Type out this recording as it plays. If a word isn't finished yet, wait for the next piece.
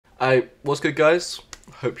What's good, guys?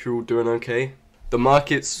 Hope you're all doing okay. The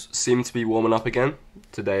markets seem to be warming up again.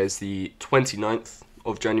 Today is the 29th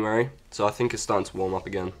of January, so I think it's starting to warm up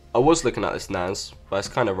again. I was looking at this NAS, but it's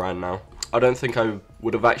kind of ran now. I don't think I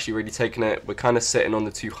would have actually really taken it. We're kind of sitting on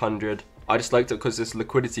the 200. I just liked it because this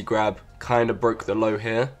liquidity grab kind of broke the low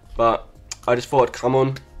here, but I just thought I'd come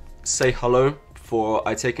on, say hello before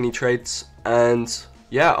I take any trades, and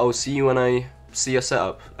yeah, I'll see you when I see a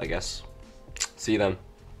setup, I guess. See you then.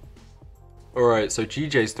 Alright, so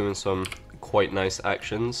GJ's doing some quite nice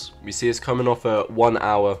actions. We see it's coming off a 1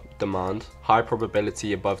 hour demand, high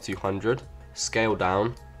probability above 200, scale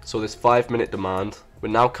down. So this 5-minute demand, we're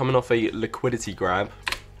now coming off a liquidity grab,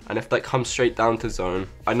 and if that comes straight down to zone,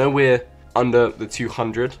 I know we're under the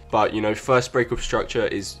 200, but you know, first break of structure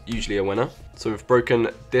is usually a winner. So we've broken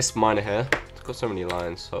this minor here. It's got so many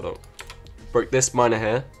lines, hold on. Broke this minor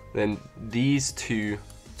here, then these two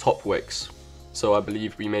top wicks. So I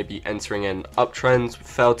believe we may be entering an uptrend. We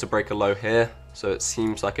failed to break a low here, so it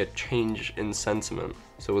seems like a change in sentiment.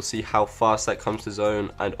 So we'll see how fast that comes to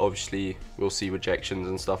zone, and obviously we'll see rejections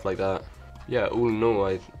and stuff like that. Yeah, all in all,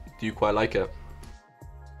 I do quite like it.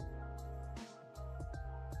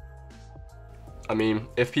 I mean,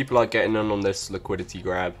 if people are getting in on this liquidity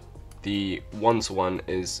grab, the 1-to-1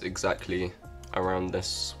 is exactly around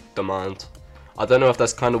this demand. I don't know if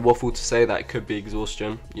that's kind of waffle to say that it could be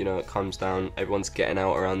exhaustion. You know, it comes down, everyone's getting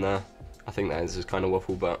out around there. I think that is just kind of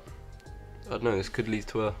waffle, but I don't know, this could lead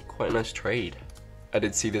to a quite nice trade. I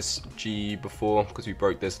did see this G before because we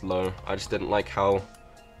broke this low. I just didn't like how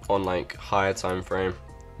on like higher time frame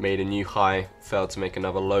made a new high, failed to make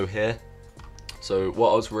another low here. So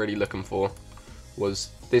what I was really looking for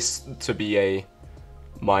was this to be a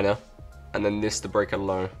minor and then this to break a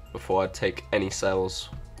low before I take any sales,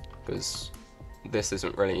 because this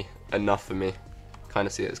isn't really enough for me. Kind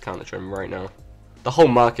of see it as counter trend right now. The whole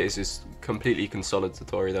market is just completely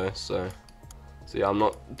consolidatory though, so yeah, I'm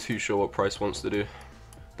not too sure what price wants to do.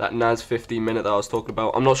 That NAS 15-minute that I was talking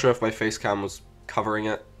about, I'm not sure if my face cam was covering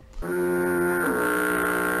it.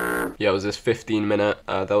 Yeah, it was this 15-minute.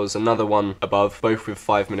 There was another one above, both with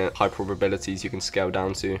 5-minute high probabilities you can scale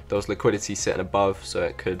down to. There was liquidity sitting above, so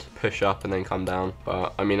it could push up and then come down.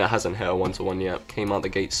 But I mean, it hasn't hit a 1-to-1 yet. Came out the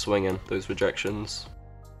gate swinging, those rejections.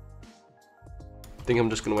 I think I'm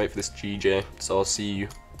just gonna wait for this GJ, so I'll see you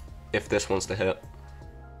if this wants to hit.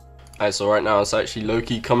 Alright, so right now it's actually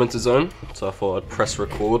low-key coming to zone, so I thought I'd press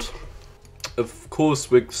record. Of course,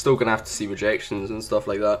 we're still gonna have to see rejections and stuff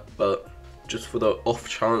like that, but just for the off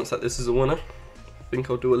chance that this is a winner, I think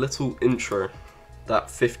I'll do a little intro. That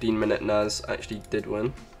 15-minute NAS actually did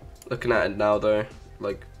win. Looking at it now though,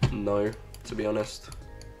 like, no, to be honest.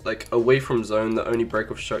 Like, away from zone, the only break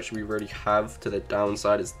of structure we really have to the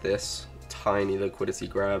downside is this tiny liquidity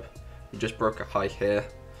grab. We just broke a high here,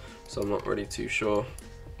 so I'm not really too sure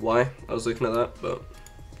why I was looking at that, but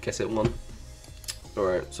I guess it won.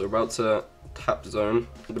 Alright, so about to tap zone.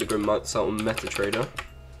 I'm gonna go mark this out on MetaTrader.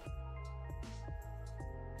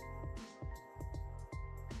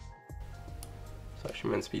 It's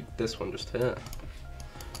actually meant to be this one just here,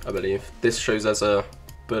 I believe. This shows as a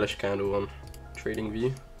bullish candle on trading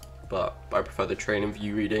view, but I prefer the trading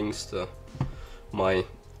view readings to my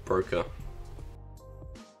broker.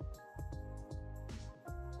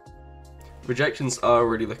 Rejections are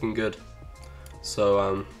already looking good,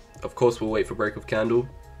 so of course we'll wait for break of candle,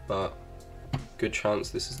 but good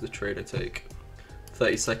chance this is the trade I take.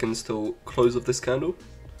 30 seconds till close of this candle,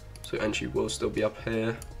 so entry will still be up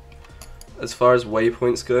here. As far as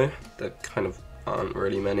waypoints go, there kind of aren't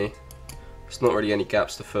really many. There's not really any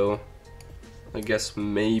gaps to fill. I guess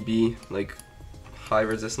maybe like high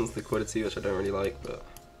resistance liquidity, which I don't really like, but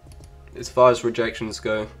as far as rejections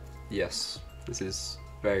go, yes, this is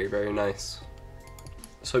very, very nice.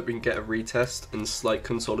 Let's hope we can get a retest and slight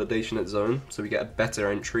consolidation at zone, so we get a better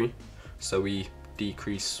entry, so we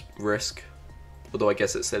decrease risk. Although I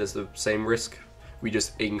guess it said it's the same risk, we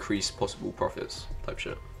just increase possible profits type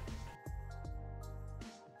shit.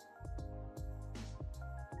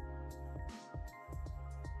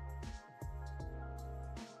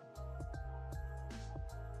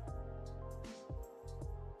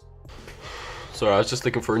 Sorry, I was just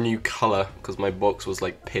looking for a new color because my box was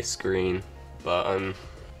like piss green, but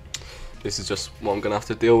this is just what I'm gonna have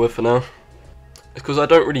to deal with for now. It's because I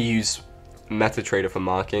don't really use MetaTrader for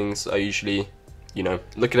markings. I usually, you know,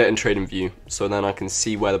 look at it in trading view, so then I can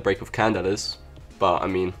see where the break of candle is. But I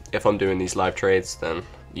mean, if I'm doing these live trades, then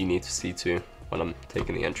you need to see too when I'm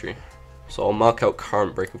taking the entry. So I'll mark out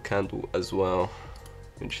current break of candle as well,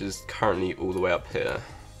 which is currently all the way up here.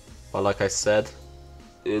 But like I said,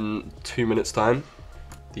 in 2 minutes time,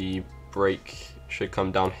 the break should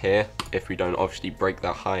come down here if we don't obviously break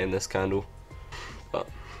that high in this candle. But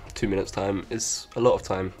 2 minutes time is a lot of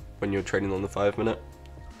time when you're trading on the 5 minute,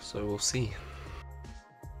 so we'll see.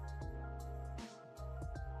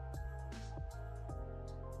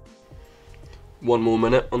 One more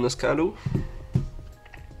minute on this candle.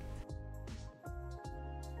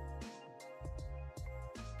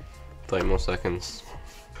 More seconds.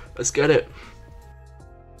 Let's get it.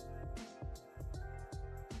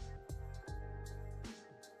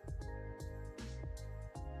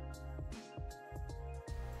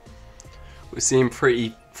 We're seeing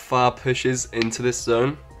pretty far pushes into this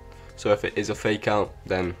zone, so if it is a fake out,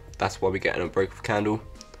 then that's why we're getting a break of candle.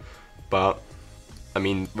 But I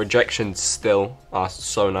mean, rejections still are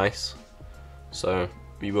so nice, so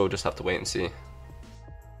we will just have to wait and see.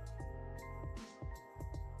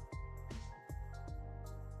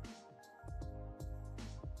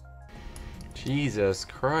 Jesus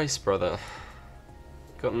Christ, brother.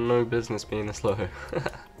 Got no business being this low.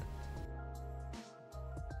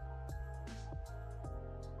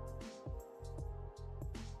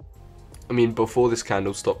 I mean, before this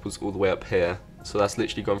candle stop was all the way up here, so that's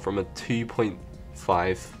literally gone from a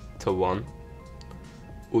 2.5 to 1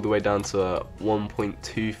 all the way down to a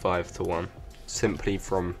 1.25 to 1, simply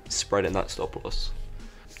from spreading that stop loss.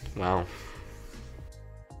 Wow.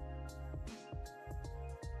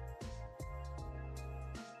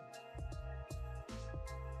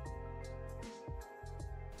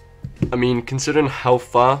 I mean, considering how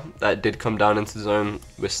far that did come down into the zone,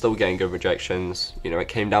 we're still getting good rejections. You know, it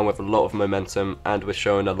came down with a lot of momentum and we're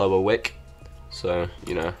showing a lower wick. So,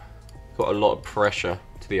 you know, got a lot of pressure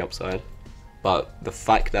to the upside. But the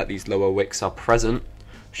fact that these lower wicks are present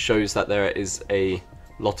shows that there is a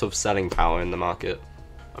lot of selling power in the market.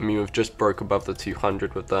 I mean, we've just broke above the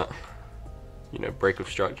 200 with that, you know, break of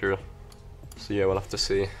structure. So yeah, we'll have to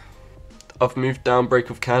see. I've moved down break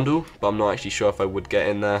of candle, but I'm not actually sure if I would get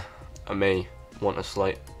in there. I may want a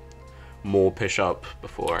slight more push up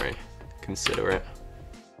before I consider it.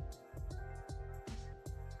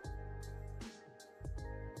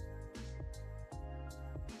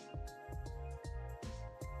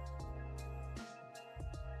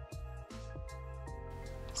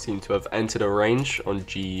 Seem to have entered a range on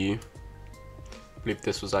GU. I believe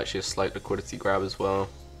this was actually a slight liquidity grab as well.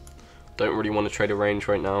 Don't really want to trade a range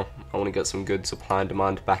right now. I want to get some good supply and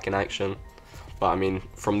demand back in action. But I mean,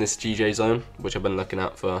 from this GJ zone, which I've been looking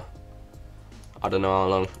at for I don't know how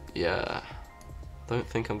long, yeah, don't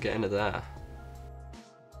think I'm getting it there.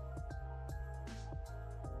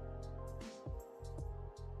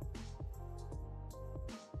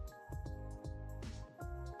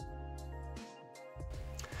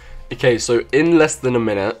 Okay, so in less than a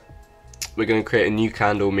minute, we're going to create a new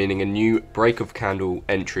candle, meaning a new break of candle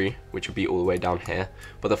entry, which will be all the way down here.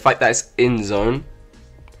 But the fact that it's in zone,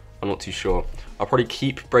 I'm not too sure. I'll probably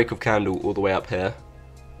keep break of candle all the way up here,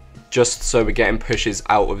 just so we're getting pushes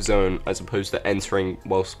out of zone as opposed to entering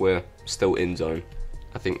whilst we're still in zone.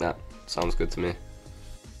 I think that sounds good to me.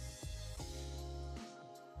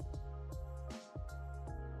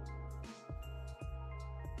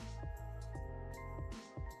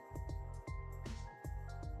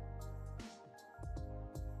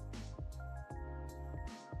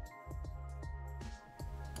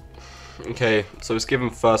 Okay, so it's given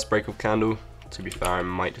first break of candle. To be fair, I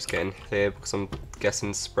might just get in here because I'm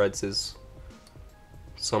guessing spreads is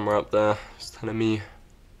somewhere up there. It's telling me.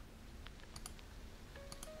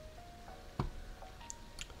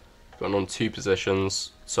 Going on 2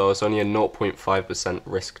 positions, so it's only a 0.5%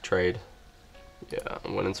 risk trade. Yeah,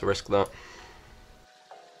 I'm willing to risk that.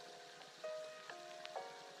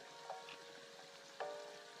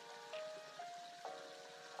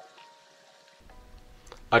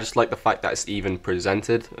 I just like the fact that it's even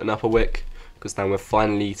presented an upper wick, because now we're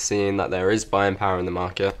finally seeing that there is buying power in the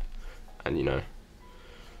market, and you know,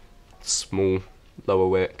 small lower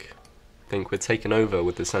wick. I think we're taking over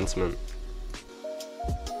with the sentiment.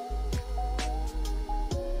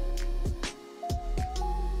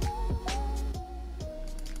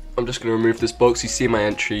 I'm just going to remove this box. You see my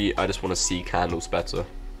entry, I just want to see candles better.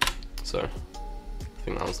 So, I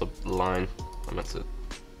think that was the line I meant to,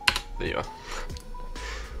 there you are.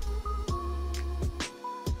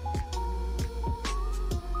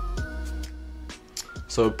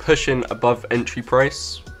 So pushing above entry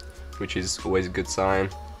price, which is always a good sign.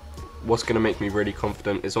 What's going to make me really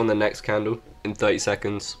confident is on the next candle in 30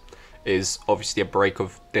 seconds is obviously a break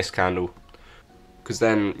of this candle, because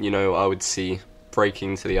then, you know, I would see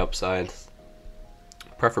breaking to the upside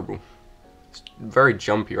preferable. It's very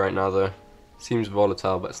jumpy right now though. Seems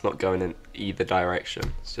volatile, but it's not going in either direction.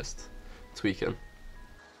 It's just tweaking.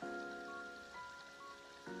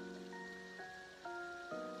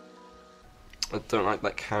 I don't like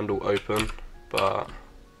that candle open, but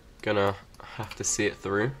gonna have to see it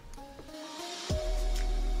through.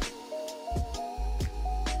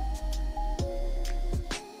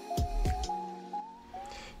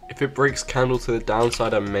 If it breaks candle to the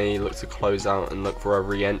downside, I may look to close out and look for a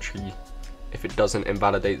re-entry if it doesn't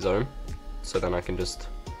invalidate zone. So then I can just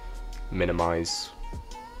minimize,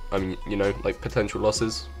 I mean, you know, like potential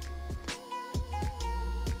losses.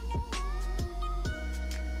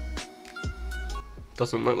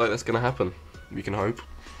 Doesn't look like that's gonna happen. We can hope.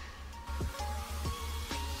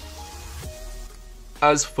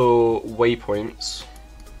 As for waypoints,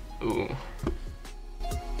 ooh.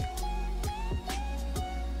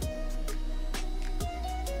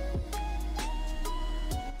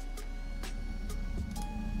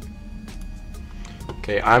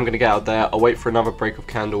 Okay, I'm gonna get out there. I'll wait for another break of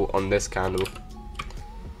candle on this candle.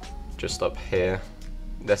 Just up here.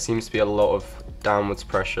 There seems to be a lot of downwards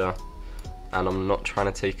pressure, and I'm not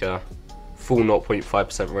trying to take a full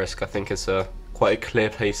 0.5% risk. I think it's quite a clear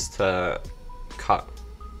place to cut,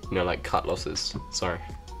 you know, like cut losses. Sorry.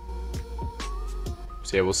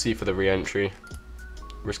 So yeah, we'll see for the re-entry.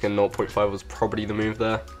 Risking 0.5 was probably the move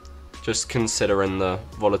there, just considering the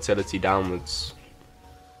volatility downwards.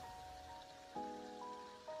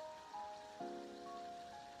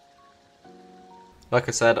 Like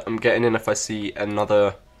I said, I'm getting in if I see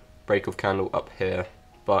another break of candle up here,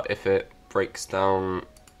 but if it breaks down,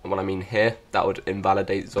 what I mean here, that would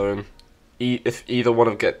invalidate zone. If either one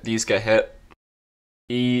of these get hit,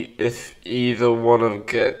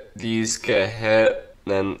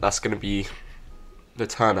 then that's going to be the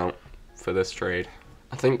turnout for this trade.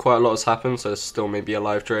 I think quite a lot has happened, so there's still maybe a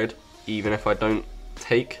live trade, even if I don't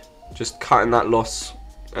take. Just cutting that loss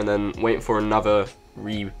and then waiting for another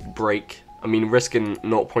re-break. I mean, risking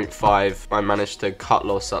 0.5, I managed to cut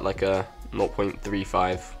loss at like a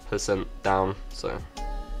 0.35% down, so.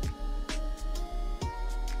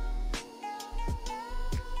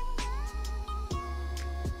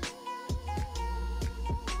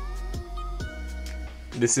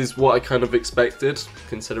 This is what I kind of expected,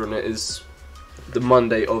 considering it is the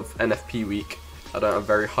Monday of NFP week. I don't have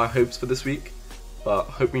very high hopes for this week, but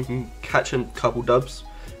hope we can catch a couple dubs.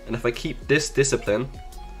 And if I keep this discipline,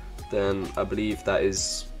 then I believe that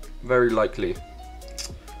is very likely.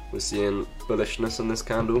 We're seeing bullishness on this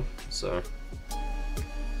candle, so.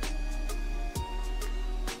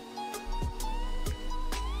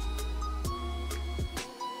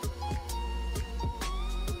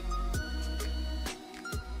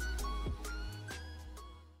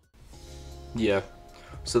 Yeah,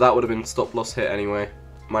 so that would have been stop loss hit anyway.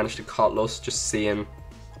 Managed to cut loss just seeing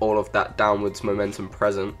all of that downwards momentum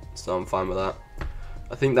present, so I'm fine with that.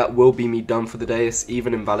 I think that will be me done for the day. It's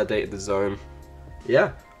even invalidated the zone.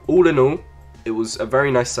 Yeah, all in all, it was a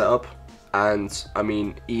very nice setup, and I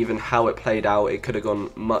mean, even how it played out, it could have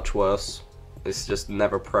gone much worse. It's just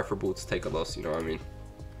never preferable to take a loss, you know what I mean?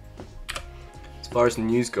 As far as the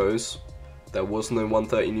news goes, there was no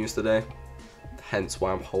 130 news today, hence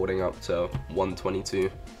why I'm holding up to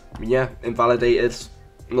 122. I mean, yeah, invalidated,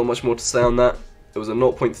 not much more to say on that. It was a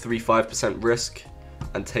 0.35% risk,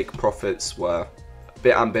 and take profits were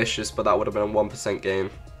bit ambitious, but that would have been a 1% gain.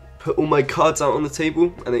 Put all my cards out on the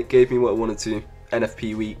table and it gave me what I wanted to.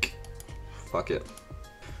 NFP week, fuck it.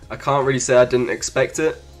 I can't really say I didn't expect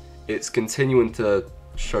it. It's continuing to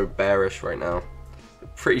show bearish right now.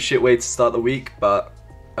 Pretty shit way to start the week, but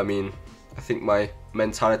I mean, I think my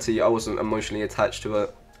mentality, I wasn't emotionally attached to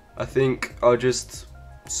it. I think I'll just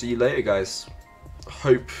see you later, guys.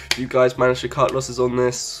 Hope you guys managed to cut losses on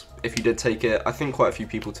this. If you did take it, I think quite a few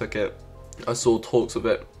people took it. I saw talks of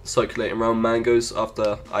it circulating around Mangoes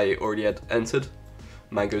after I already had entered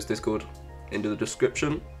Mango's Discord into the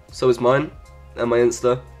description. So is mine and my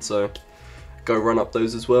Insta, so go run up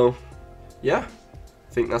those as well. Yeah,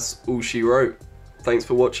 I think that's all she wrote. Thanks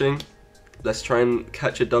for watching. Let's try and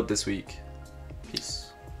catch a dub this week.